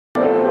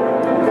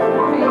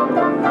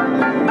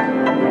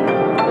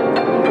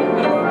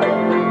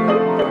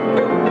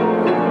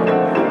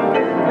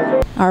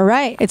All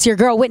right, it's your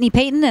girl Whitney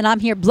Peyton, and I'm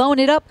here blowing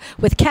it up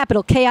with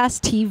Capital Chaos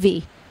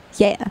TV.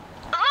 Yeah.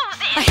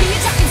 I hear you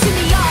talking to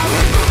me, y'all.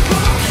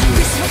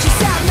 This is what you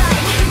sound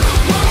like.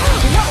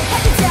 Whoa,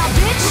 fuck it down,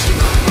 bitch.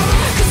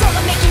 'Cause all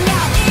I'm making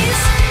out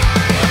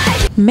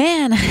is.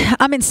 Man,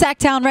 I'm in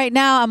Sacktown right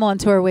now. I'm on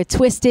tour with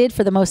Twisted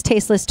for the Most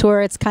Tasteless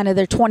tour. It's kind of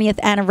their 20th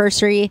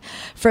anniversary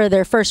for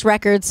their first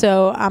record,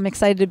 so I'm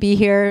excited to be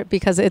here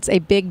because it's a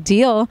big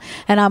deal.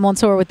 And I'm on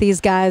tour with these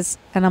guys,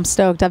 and I'm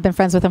stoked. I've been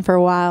friends with them for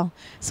a while,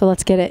 so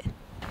let's get it.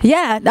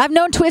 Yeah, I've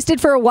known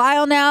Twisted for a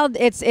while now.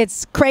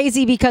 It's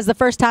crazy because the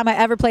first time I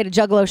ever played a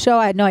Juggalo show,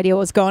 I had no idea what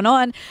was going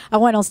on. I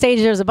went on stage,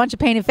 there was a bunch of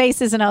painted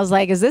faces, and I was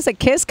like, is this a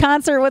Kiss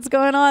concert? What's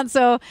going on?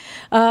 So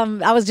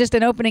I was just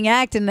an opening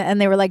act,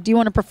 and they were like, do you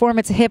want to perform?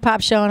 It's a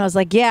hip-hop show. And I was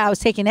like, yeah, I was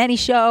taking any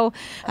show.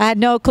 I had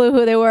no clue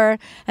who they were.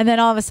 And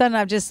then all of a sudden,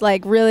 I've just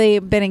like really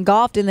been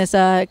engulfed in this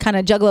kind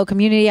of Juggalo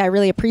community. I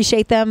really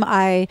appreciate them.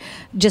 I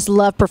just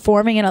love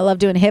performing, and I love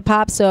doing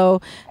hip-hop.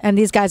 So, and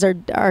these guys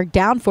are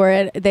down for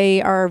it.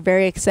 They are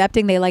very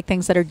accepting. They like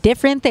things that are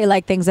different. They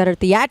like things that are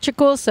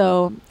theatrical.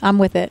 So I'm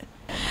with it.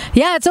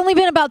 Yeah, it's only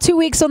been about 2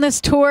 weeks on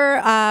this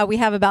tour. We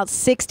have about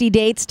 60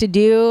 dates to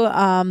do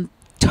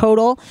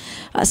total.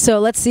 So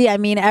let's see. I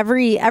mean,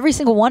 every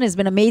single one has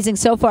been amazing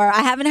so far.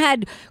 I haven't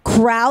had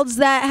crowds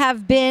that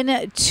have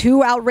been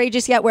too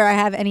outrageous yet where I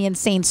have any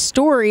insane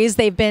stories.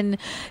 They've been,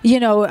 you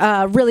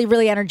know, really,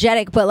 really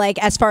energetic. But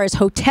like as far as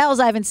hotels,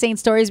 I have insane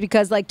stories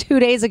because like 2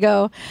 days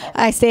ago,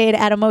 I stayed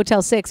at a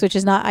Motel 6, which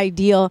is not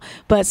ideal,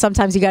 but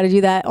sometimes you got to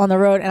do that on the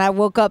road. And I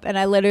woke up and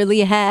I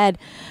literally had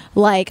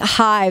like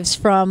hives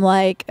from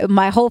like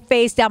my whole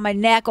face down my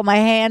neck on my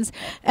hands.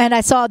 And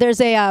I saw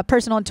there's a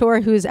person on tour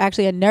who's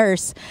actually a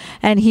nurse,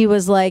 and he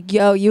was like,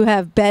 yo, you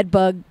have bed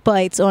bug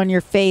bites on your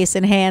face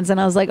and hands.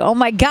 And I was like, oh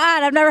my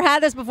God, I've never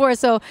had this before.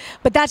 So,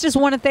 but that's just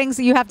one of the things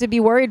that you have to be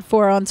worried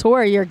for on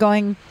tour. You're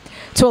going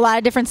to a lot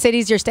of different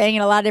cities, you're staying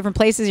in a lot of different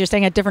places, you're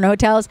staying at different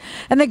hotels,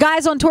 and the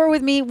guys on tour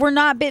with me were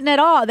not bitten at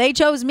all. They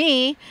chose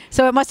me,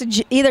 so it must have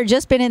either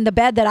just been in the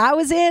bed that I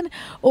was in,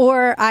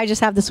 or I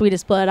just have the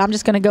sweetest blood. I'm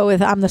just gonna go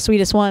with I'm the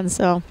sweetest one.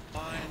 So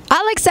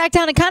I like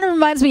Sacktown. It kind of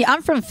reminds me,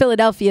 I'm from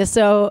Philadelphia,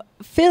 so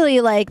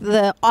Philly, like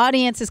the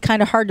audience is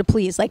kind of hard to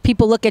please. Like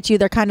people look at you,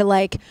 they're kind of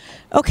like,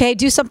 okay,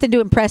 do something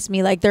to impress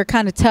me. Like they're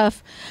kind of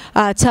tough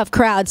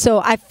crowd.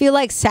 So I feel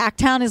like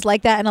Sacktown is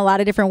like that in a lot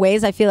of different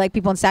ways. I feel like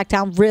people in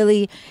Sacktown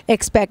really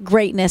expect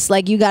greatness.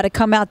 Like you got to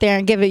come out there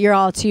and give it your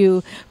all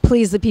to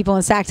please the people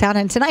in Sacktown.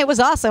 And tonight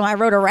was awesome. I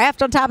rode a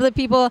raft on top of the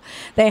people.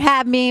 They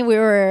had me. We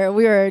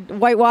were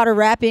whitewater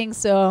rapping.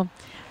 So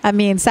I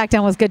mean,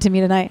 Sacktown was good to me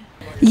tonight.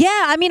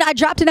 Yeah, I mean, I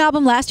dropped an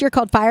album last year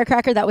called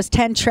Firecracker that was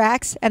 10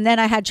 tracks, and then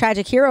I had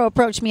Tragic Hero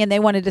approach me, and they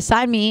wanted to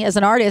sign me as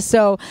an artist.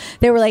 So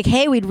they were like,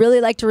 hey, we'd really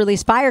like to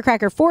release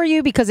Firecracker for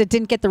you because it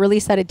didn't get the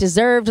release that it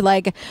deserved.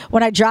 Like,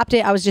 when I dropped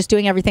it, I was just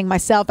doing everything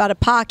myself out of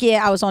pocket.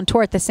 I was on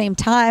tour at the same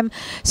time,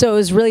 so it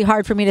was really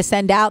hard for me to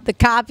send out the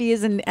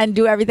copies and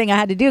do everything I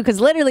had to do because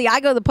literally I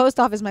go to the post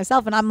office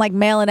myself, and I'm like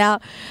mailing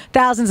out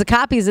thousands of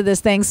copies of this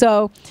thing.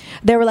 So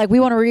they were like, we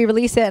want to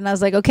re-release it, and I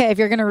was like, okay, if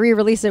you're going to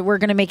re-release it, we're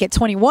going to make it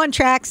 21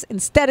 tracks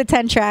instead of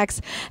 10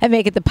 tracks and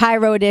make it the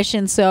Pyro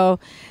edition. So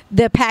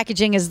the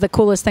packaging is the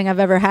coolest thing I've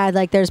ever had.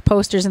 Like there's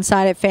posters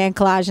inside it, fan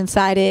collage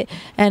inside it,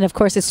 and of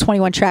course it's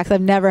 21 tracks.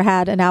 I've never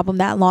had an album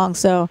that long,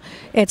 so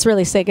it's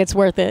really sick. It's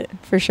worth it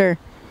for sure.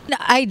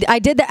 I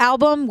did the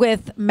album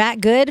with Matt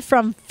Good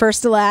from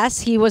First to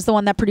Last. He was the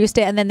one that produced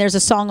it, and then there's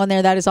a song on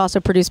there that is also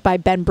produced by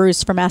Ben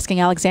Bruce from Asking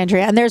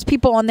Alexandria. And there's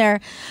people on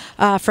there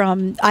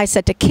from I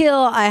Set to Kill.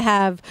 I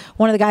have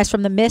one of the guys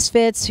from the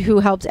Misfits who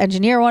helped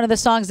engineer one of the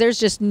songs. There's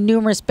just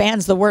numerous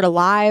bands. The Word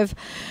Alive.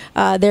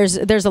 There's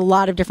a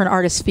lot of different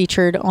artists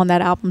featured on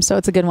that album, so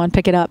it's a good one.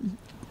 Pick it up.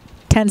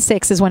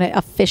 10/6 is when it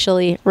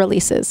officially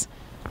releases.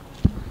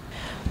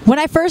 When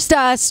I first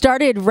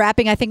started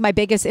rapping, I think my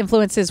biggest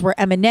influences were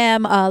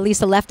Eminem,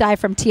 Lisa Left Eye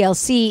from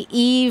TLC,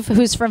 Eve,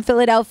 who's from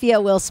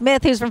Philadelphia, Will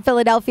Smith, who's from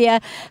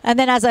Philadelphia. And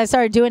then as I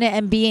started doing it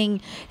and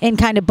being in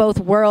kind of both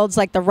worlds,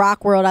 like the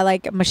rock world, I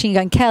like Machine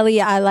Gun Kelly,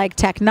 I like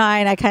Tech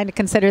N9ne. I kind of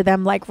consider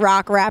them like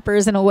rock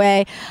rappers in a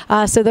way.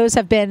 So those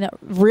have been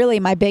really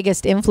my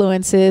biggest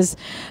influences.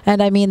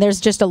 And I mean, there's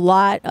just a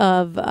lot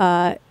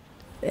of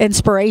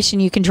inspiration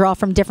you can draw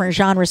from different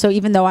genres. So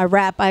even though I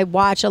rap, I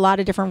watch a lot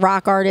of different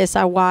rock artists,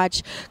 I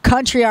watch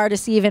country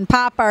artists, even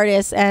pop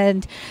artists,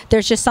 and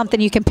there's just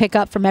something you can pick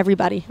up from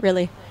everybody,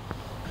 really.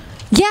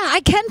 Yeah, I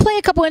can play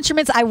a couple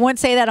instruments. I wouldn't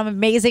say that I'm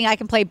amazing. I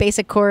can play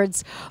basic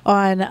chords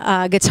on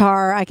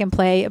guitar. I can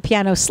play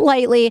piano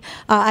slightly.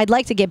 I'd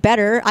like to get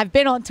better. I've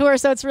been on tour,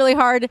 so it's really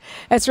hard.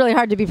 It's really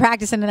hard to be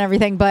practicing and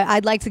everything, but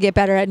I'd like to get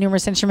better at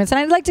numerous instruments. And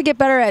I'd like to get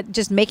better at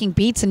just making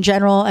beats in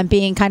general and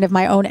being kind of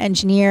my own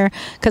engineer,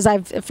 because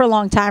I've, for a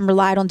long time,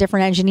 relied on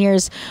different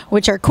engineers,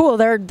 which are cool.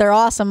 They're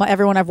awesome,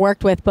 everyone I've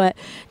worked with. But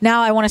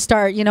now I want to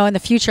start, you know, in the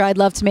future, I'd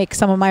love to make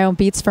some of my own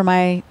beats for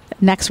my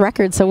next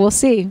record. So we'll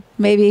see.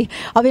 Maybe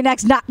I'll be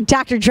next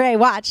Dr. Dre.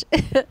 Watch.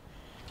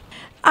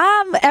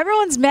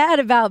 Everyone's mad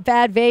about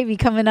Bad Baby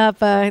coming up.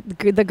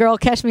 The girl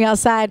Catch Me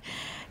Outside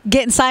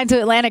getting signed to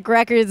Atlantic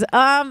Records.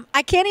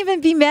 I can't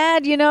even be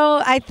mad, you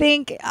know. I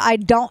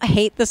don't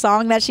hate the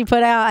song that she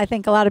put out. I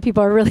think a lot of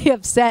people are really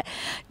upset.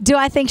 Do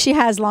I think she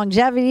has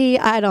longevity?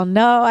 I don't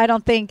know. I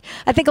think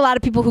a lot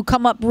of people who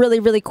come up really,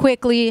 really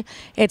quickly,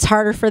 it's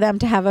harder for them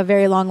to have a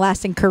very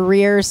long-lasting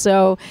career.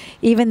 So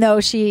even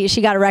though she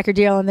got a record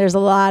deal and there's a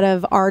lot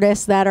of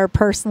artists that are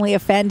personally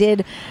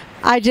offended,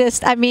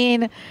 I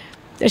mean,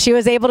 she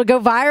was able to go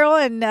viral,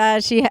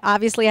 and she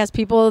obviously has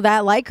people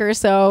that like her.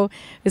 So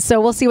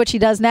we'll see what she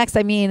does next.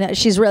 I mean,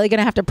 she's really going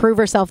to have to prove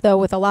herself, though,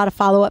 with a lot of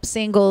follow-up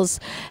singles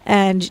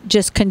and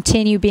just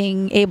continue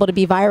being able to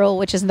be viral,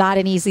 which is not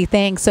an easy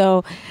thing.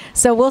 So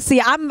we'll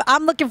see.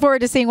 I'm looking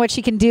forward to seeing what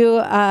she can do.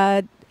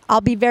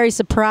 I'll be very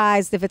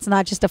surprised if it's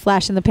not just a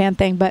flash in the pan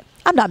thing, but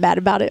I'm not mad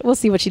about it. We'll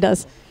see what she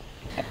does.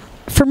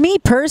 For me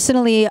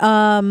personally,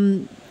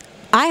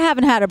 I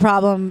haven't had a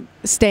problem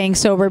staying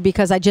sober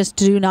because I just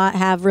do not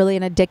have really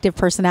an addictive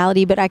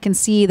personality, but I can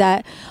see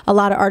that a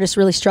lot of artists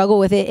really struggle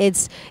with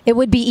it. It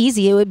would be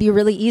easy. It would be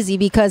really easy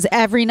because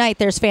every night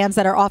there's fans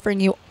that are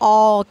offering you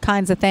all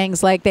kinds of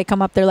things. Like they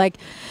come up, they're like,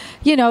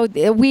 you know,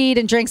 weed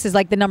and drinks is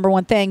like the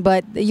 #1 thing,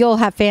 but you'll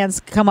have fans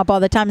come up all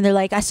the time and they're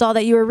like, I saw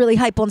that you were really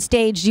hype on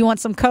stage. Do you want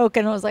some Coke?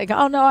 And I was like,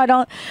 oh no, I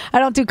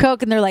don't do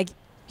Coke. And they're like,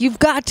 You've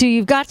got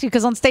to,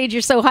 because on stage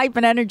you're so hype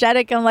and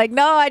energetic. I'm like,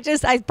 no,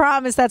 I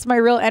promise that's my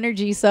real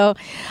energy. So,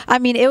 I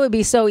mean, it would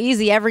be so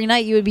easy. Every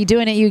night you would be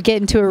doing it. You'd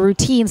get into a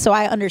routine. So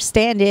I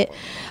understand it.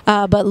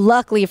 But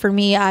luckily for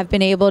me, I've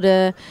been able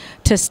to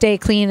stay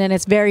clean. And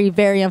it's very,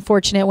 very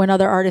unfortunate when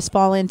other artists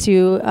fall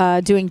into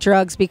doing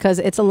drugs, because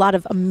it's a lot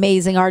of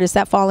amazing artists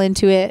that fall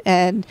into it.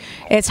 And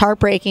it's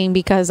heartbreaking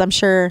because I'm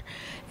sure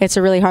it's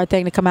a really hard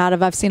thing to come out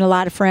of. I've seen a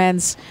lot of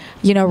friends,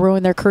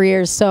 ruin their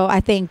careers. So I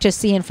think just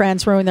seeing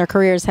friends ruin their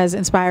careers has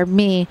inspired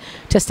me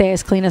to stay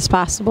as clean as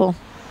possible.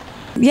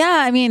 Yeah,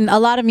 I mean, a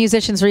lot of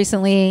musicians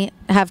recently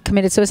have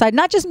committed suicide.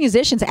 Not just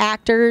musicians,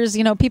 actors,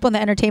 people in the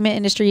entertainment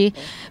industry,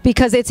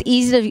 because it's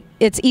easy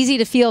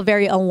to feel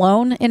very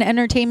alone in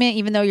entertainment,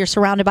 even though you're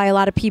surrounded by a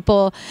lot of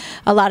people.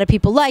 A lot of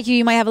people like you.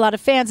 You might have a lot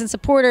of fans and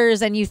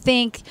supporters, and you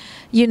think,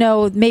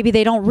 maybe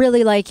they don't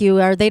really like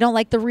you, or they don't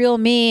like the real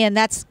me, and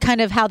that's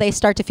kind of how they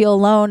start to feel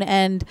alone.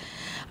 And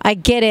I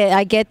get it.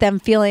 I get them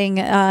feeling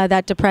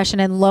that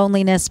depression and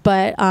loneliness,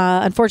 but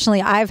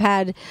unfortunately, I've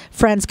had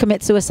friends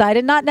commit suicide,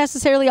 and not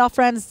necessarily all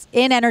friends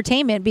in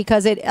entertainment,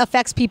 because it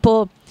affects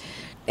people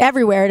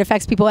everywhere. It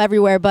affects people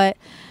everywhere, but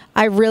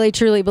I really,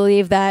 truly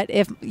believe that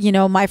if,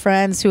 my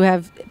friends who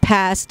have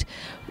passed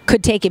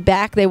could take it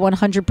back, they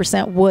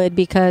 100% would,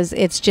 because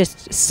it's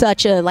just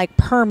such a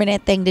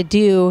permanent thing to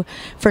do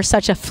for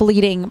such a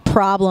fleeting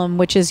problem,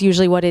 which is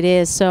usually what it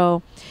is.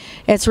 So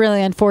it's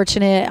really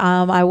unfortunate.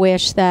 I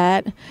wish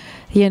that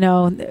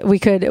we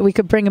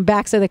could bring them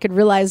back so they could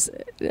realize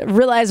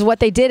what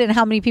they did and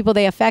how many people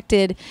they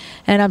affected.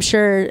 And I'm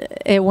sure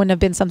it wouldn't have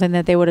been something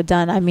that they would have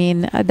done. I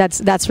mean,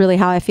 that's really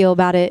how I feel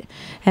about it.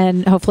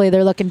 And hopefully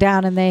they're looking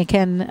down and they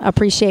can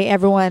appreciate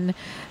everyone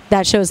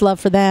that shows love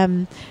for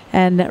them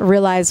and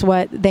realize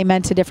what they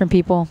meant to different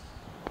people.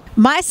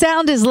 My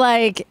sound is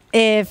like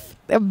if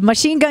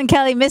Machine Gun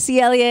Kelly, Missy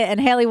Elliott, and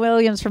Hayley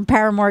Williams from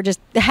Paramore just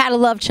had a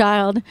love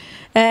child.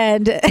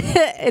 And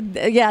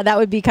yeah, that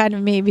would be kind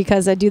of me,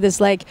 because I do this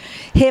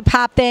hip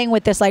hop thing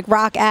with this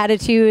rock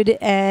attitude,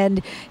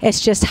 and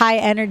it's just high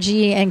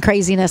energy and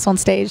craziness on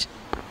stage.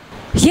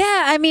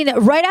 Yeah, I mean,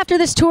 right after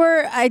this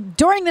tour,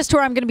 during this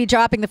tour, I'm going to be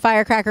dropping the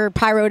Firecracker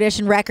Pyro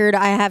Edition record.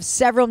 I have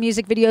several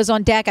music videos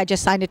on deck. I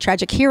just signed a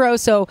Tragic Hero,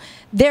 so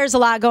there's a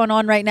lot going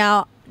on right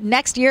now.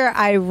 Next year,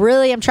 I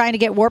really am trying to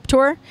get Warped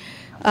Tour,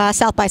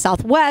 South by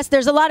Southwest.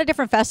 There's a lot of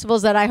different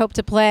festivals that I hope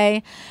to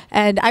play,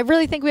 and I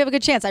really think we have a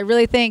good chance. I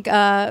really think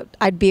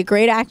I'd be a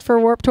great act for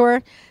Warped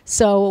Tour,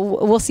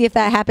 so we'll see if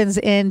that happens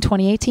in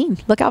 2018.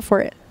 Look out for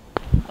it.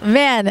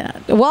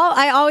 Man, well,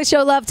 I always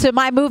show love to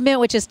my movement,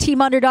 which is Team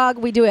Underdog.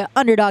 We do it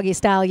underdoggy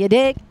style, you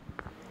dig?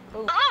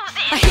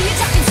 I hear you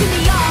talking